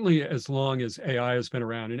 certainly as long as AI has been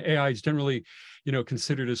around. And AI is generally,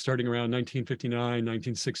 considered as starting around 1959,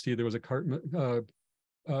 1960. There was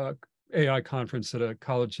a AI conference at a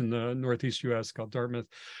college in the Northeast US called Dartmouth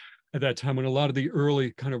at that time, when a lot of the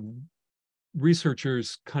early kind of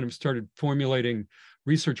researchers kind of started formulating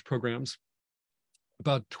research programs.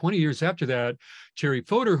 About 20 years after that, Jerry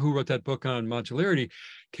Fodor, who wrote that book on modularity,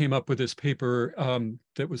 came up with this paper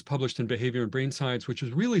that was published in Behavior and Brain Science, which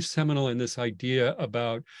was really seminal in this idea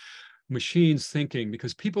about machines thinking,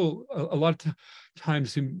 because people, a lot of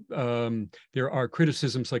times there are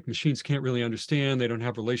criticisms like machines can't really understand, they don't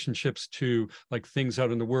have relationships to like things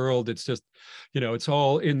out in the world. It's just, it's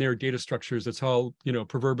all in their data structures. It's all,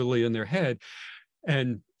 proverbially in their head.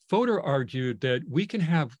 And Fodor argued that we can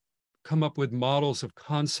come up with models of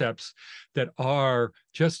concepts that are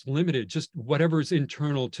just limited, just whatever's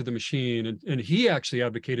internal to the machine. And he actually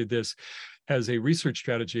advocated this as a research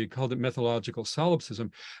strategy, called it methodological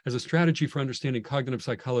solipsism, as a strategy for understanding cognitive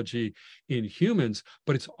psychology in humans.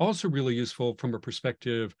 But it's also really useful from a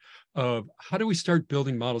perspective of how do we start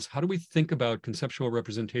building models? How do we think about conceptual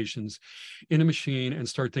representations in a machine and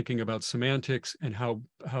start thinking about semantics and how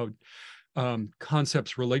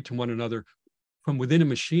concepts relate to one another from within a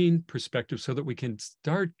machine perspective, so that we can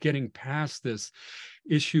start getting past this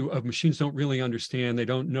issue of machines don't really understand, they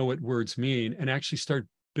don't know what words mean, and actually start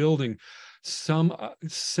building some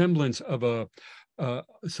semblance of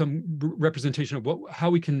some representation of how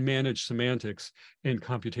we can manage semantics in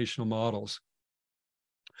computational models.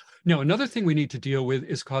 Now, another thing we need to deal with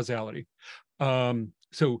is causality.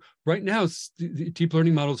 So right now, deep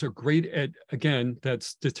learning models are great at, again, that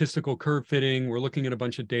statistical curve fitting. We're looking at a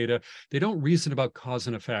bunch of data. They don't reason about cause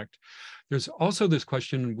and effect. There's also this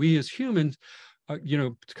question, we as humans,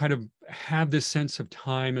 kind of have this sense of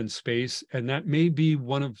time and space, and that may be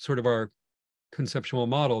one of sort of our conceptual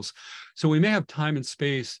models. So we may have time and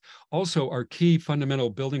space also are key fundamental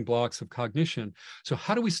building blocks of cognition. So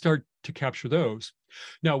how do we start to capture those?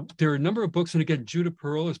 Now, there are a number of books, and again, Judah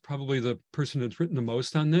Pearl is probably the person that's written the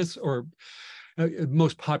most on this, or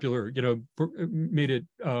most popular, made it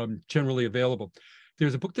generally available.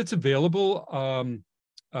 There's a book that's available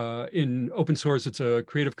in open source. It's a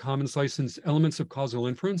Creative Commons license, Elements of Causal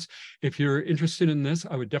Inference. If you're interested in this,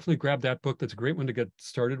 I would definitely grab that book. That's a great one to get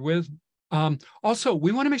started with. Also,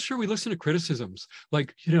 we want to make sure we listen to criticisms.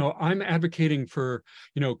 Like, I'm advocating for,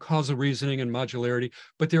 causal reasoning and modularity,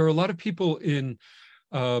 but there are a lot of people in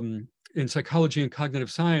psychology and cognitive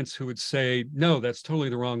science who would say, no, that's totally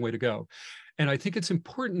the wrong way to go. And I think it's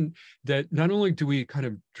important that not only do we kind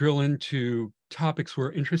of drill into topics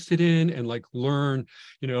we're interested in and like learn,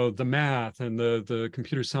 the math and the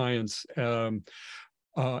computer science, and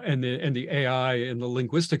the AI and the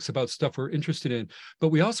linguistics about stuff we're interested in, but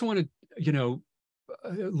we also want to,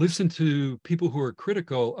 listen to people who are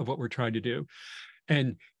critical of what we're trying to do,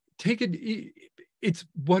 and take it. It's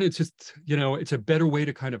just, it's a better way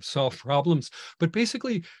to kind of solve problems. But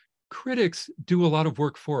basically, critics do a lot of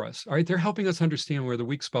work for us. All right, they're helping us understand where the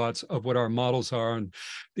weak spots of what our models are and,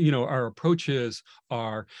 our approaches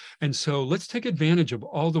are. And so let's take advantage of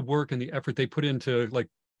all the work and the effort they put into like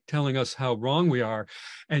telling us how wrong we are,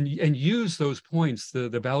 and use those points,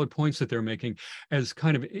 the valid points that they're making, as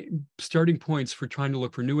kind of starting points for trying to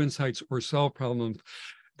look for new insights or solve problems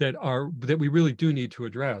that we really do need to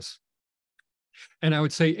address. And I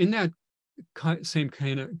would say in that same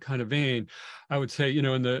kind of vein, I would say, you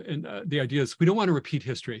know, the idea is we don't want to repeat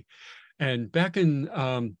history. And back in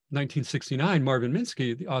 1969, Marvin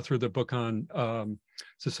Minsky, the author of the book on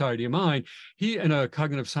Society of Mind, he and a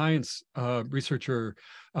cognitive science researcher,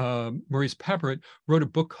 Maurice Papert, wrote a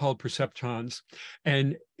book called Perceptrons.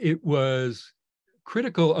 And it was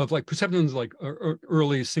critical of like perceptrons, like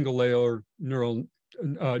early single layer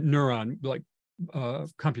neuron, like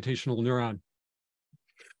computational neuron.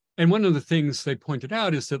 And one of the things they pointed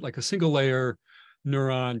out is that like a single layer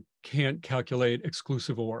neuron can't calculate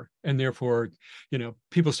exclusive OR. And therefore, you know,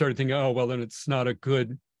 people started thinking, oh, well, then it's not a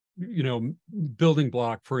good, you know, building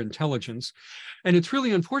block for intelligence. And it's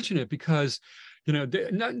really unfortunate because, you know,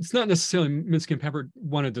 it's not necessarily Minsky and Papert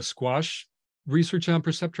wanted to squash research on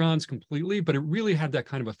perceptrons completely, but it really had that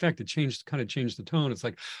kind of effect. It kind of changed the tone. It's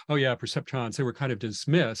like, oh yeah, perceptrons, they were kind of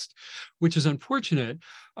dismissed, which is unfortunate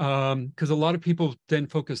because a lot of people then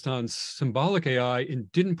focused on symbolic AI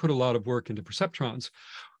and didn't put a lot of work into perceptrons.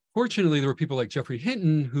 Fortunately, there were people like Geoffrey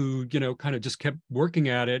Hinton who, you know, kind of just kept working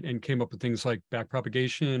at it and came up with things like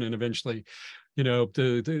backpropagation and eventually, you know,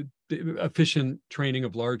 the efficient training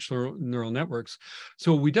of large neural networks.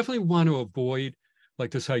 So we definitely want to avoid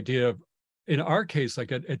like this idea of, in our case,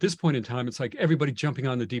 like at this point in time, it's like everybody jumping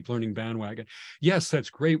on the deep learning bandwagon. Yes, that's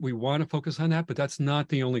great. We want to focus on that, but that's not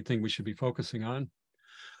the only thing we should be focusing on.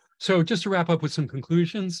 So just to wrap up with some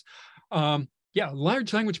conclusions, yeah,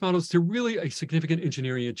 large language models, they're really a significant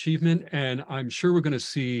engineering achievement, and I'm sure we're going to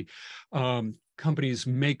see companies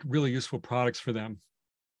make really useful products for them.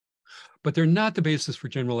 But they're not the basis for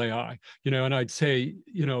general AI, you know, and I'd say,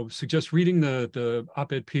 you know, suggest reading the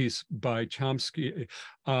op-ed piece by Chomsky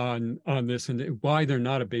on this and why they're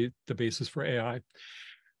not the basis for AI.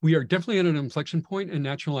 We are definitely at an inflection point in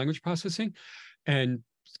natural language processing, and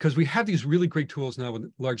because we have these really great tools now with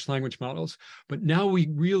large language models, but now we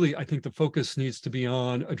really, I think the focus needs to be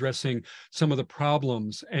on addressing some of the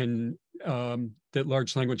problems and that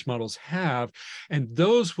large language models have, and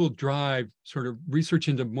those will drive sort of research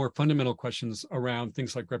into more fundamental questions around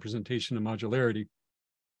things like representation and modularity.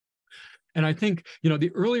 And I think, you know,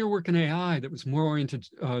 the earlier work in AI that was more oriented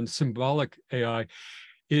on symbolic AI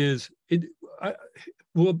is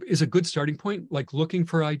a good starting point, like looking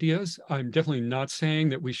for ideas. I'm definitely not saying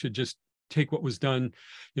that we should just take what was done,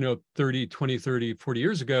 you know, 30, 20, 30, 40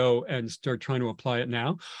 years ago and start trying to apply it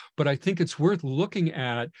now. But I think it's worth looking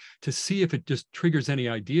at to see if it just triggers any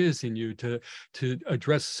ideas in you to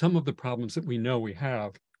address some of the problems that we know we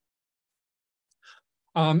have.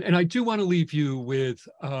 And I do want to leave you with,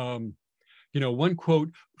 you know, one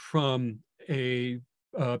quote from a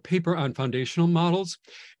paper on foundational models.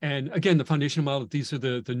 And again, the foundational model, these are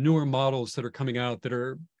the newer models that are coming out that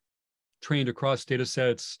are trained across data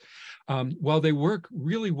sets. While they work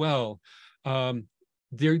really well,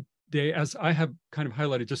 they, as I have kind of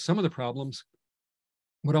highlighted just some of the problems,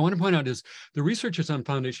 what I want to point out is the researchers on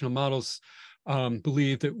foundational models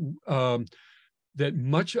believe that that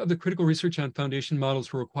much of the critical research on foundation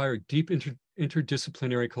models will require deep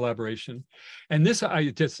interdisciplinary collaboration. And this,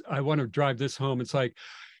 I want to drive this home. It's like,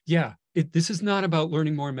 yeah, this is not about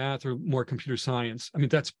learning more math or more computer science. I mean,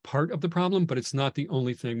 that's part of the problem, but it's not the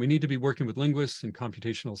only thing. We need to be working with linguists and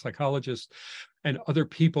computational psychologists and other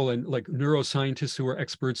people and like neuroscientists who are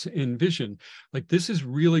experts in vision. Like this is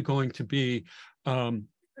really going to be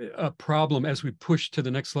a problem as we push to the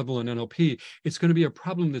next level in NLP. It's going to be a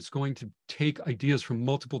problem that's going to take ideas from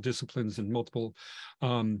multiple disciplines and multiple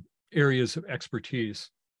areas of expertise.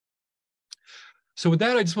 So with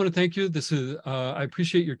that, I just want to thank you. This is, I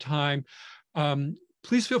appreciate your time.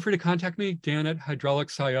 Please feel free to contact me, Dan at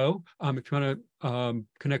Hydraulics.io, if you want to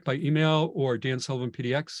connect by email, or Dan Sullivan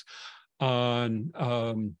PDX on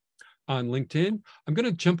LinkedIn. I'm going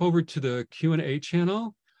to jump over to the Q&A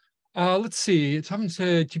channel. Let's see, it's often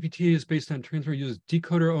said GPT is based on transfer, uses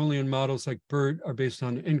decoder only, and models like BERT are based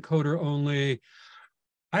on encoder only.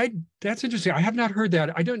 That's interesting. I have not heard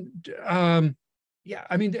that. I don't, yeah,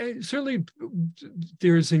 I mean, certainly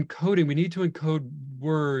there's encoding. We need to encode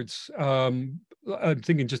words. I'm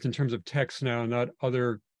thinking just in terms of text now, not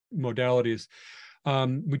other modalities.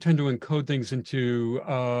 We tend to encode things into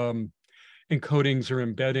encodings or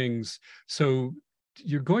embeddings. So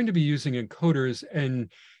you're going to be using encoders, and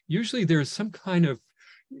usually there's some kind of,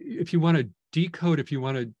 if you want to decode,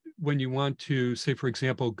 when you want to, say, for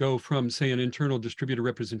example, go from, say, an internal distributed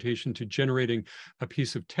representation to generating a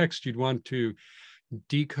piece of text, you'd want to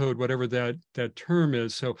decode whatever that term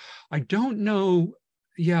is. So I don't know.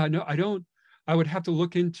 Yeah, no, I don't. I would have to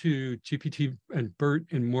look into GPT and BERT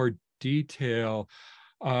in more detail.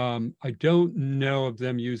 I don't know of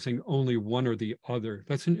them using only one or the other.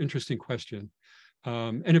 That's an interesting question.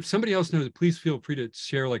 And if somebody else knows, please feel free to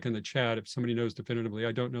share, like in the chat, if somebody knows definitively.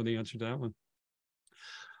 I don't know the answer to that one.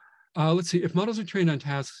 Let's see, if models are trained on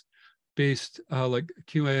tasks based like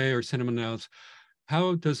QA or sentiment analysis,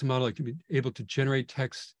 how does the model like to be able to generate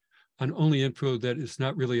text on only info that is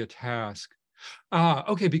not really a task?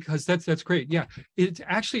 Okay, because that's great. Yeah, it's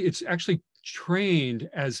actually trained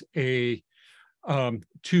as a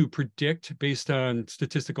to predict based on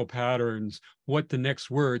statistical patterns what the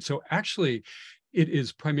next word. So actually, it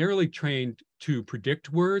is primarily trained to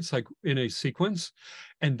predict words like in a sequence,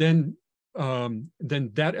 and then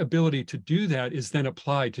that ability to do that is then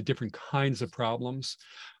applied to different kinds of problems.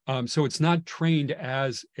 So it's not trained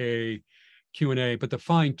as a Q&A, but the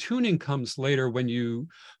fine tuning comes later when you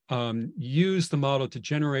use the model to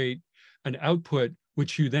generate an output,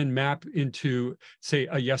 which you then map into, say,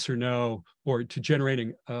 a yes or no, or to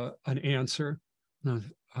generating an answer.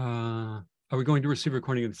 Are we going to receive a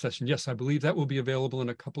recording of the session? Yes, I believe that will be available in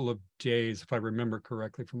a couple of days, if I remember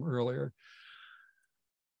correctly from earlier.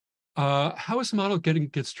 How is the model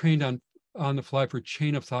gets trained on the fly for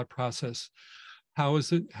chain of thought process? How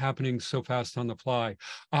is it happening so fast on the fly?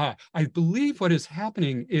 I believe what is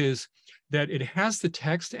happening is that it has the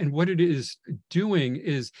text, and what it is doing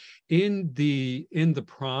is in the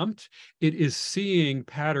prompt, it is seeing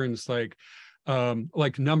patterns like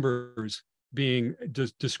numbers being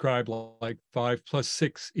described like 5 plus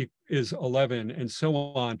 6 is 11, and so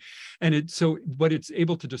on. And so what it's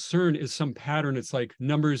able to discern is some pattern. It's like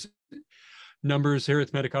numbers,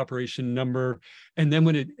 arithmetic operation, number, and then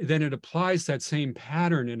when it applies that same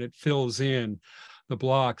pattern and it fills in the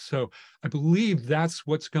blocks. So I believe that's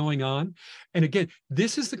what's going on. And again,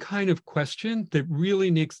 this is the kind of question that really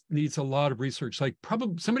needs a lot of research. Like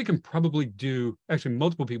somebody can probably do, actually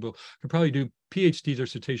multiple people could probably do PhD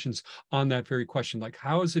dissertations on that very question. Like,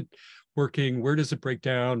 how is it working? Where does it break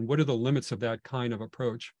down? What are the limits of that kind of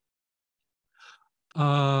approach?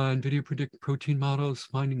 NVIDIA predict protein models,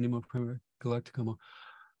 finding Nemo framework, Galactica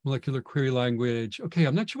molecular query language. Okay,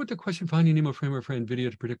 I'm not sure what the question, finding Nemo framework for NVIDIA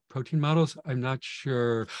to predict protein models. I'm not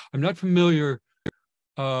sure. I'm not familiar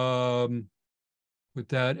with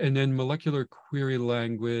that. And then molecular query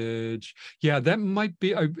language. Yeah, that might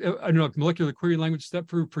be, I don't know if molecular query language, is that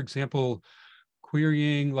for example,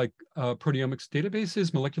 querying like proteomics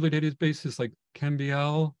databases, molecular databases like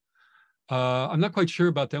ChemBL. I'm not quite sure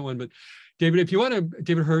about that one, but David, if you want to,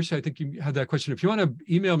 David Hirsch, I think you had that question. If you want to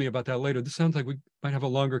email me about that later, this sounds like we might have a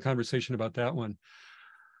longer conversation about that one.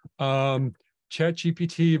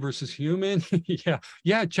 ChatGPT versus human.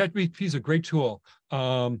 yeah, ChatGPT is a great tool.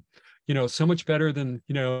 So much better than,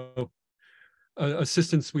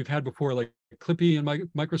 assistants we've had before, like Clippy and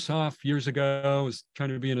Microsoft years ago was trying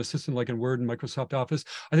to be an assistant like in Word and Microsoft Office.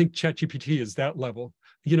 I think ChatGPT is that level.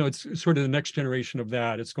 It's sort of the next generation of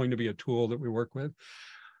that. It's going to be a tool that we work with.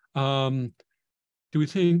 Do I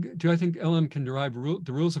think LM can derive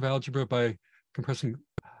the rules of algebra by compressing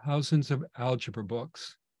thousands of algebra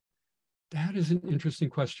books? That is an interesting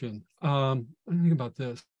question. Let me think about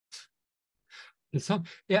this.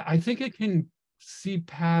 I think it can see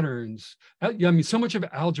patterns. Yeah, I mean, so much of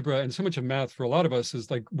algebra and so much of math for a lot of us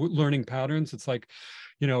is like learning patterns. It's like,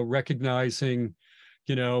 recognizing,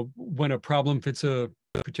 when a problem fits a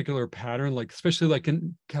particular pattern, like especially like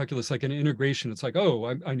in calculus, like in integration, it's like,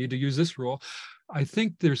 oh, I need to use this rule. I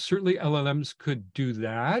think there's certainly LLMs could do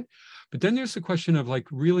that, but then there's the question of like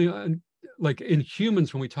really, like in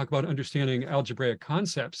humans, when we talk about understanding algebraic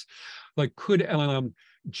concepts, like could LLM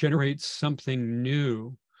generate something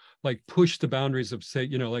new, like push the boundaries of, say,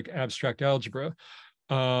 like abstract algebra?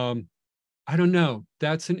 I don't know.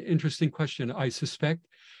 That's an interesting question. I suspect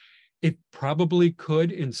it probably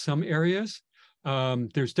could in some areas.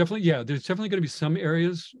 There's definitely going to be some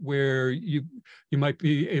areas where you might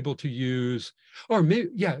be able to use, or maybe,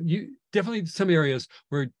 you definitely some areas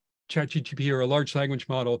where ChatGPT or a large language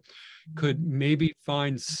model could maybe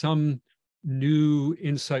find some new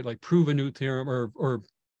insight, like prove a new theorem or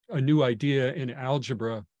a new idea in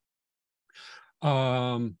algebra.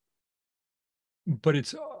 But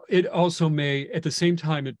it also may, at the same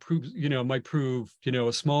time, it proves, might prove,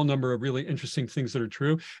 a small number of really interesting things that are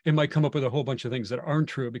true. It might come up with a whole bunch of things that aren't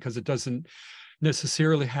true because it doesn't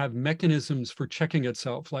necessarily have mechanisms for checking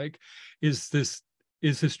itself. Like, is this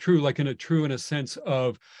true? Like true in a sense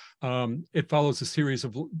of it follows a series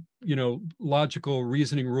of, logical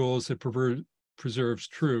reasoning rules that preserves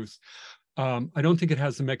truth. I don't think it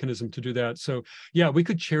has the mechanism to do that. So yeah, we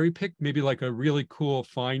could cherry pick maybe like a really cool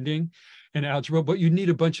finding in algebra, but you need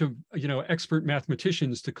a bunch of, expert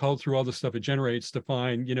mathematicians to cull through all the stuff it generates to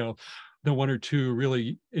find, the one or two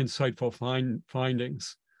really insightful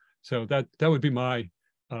findings. So that would be my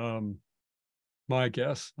my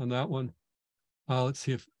guess on that one. Let's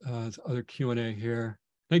see if there's other Q&A here.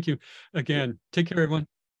 Thank you again. Take care, everyone.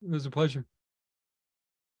 It was a pleasure.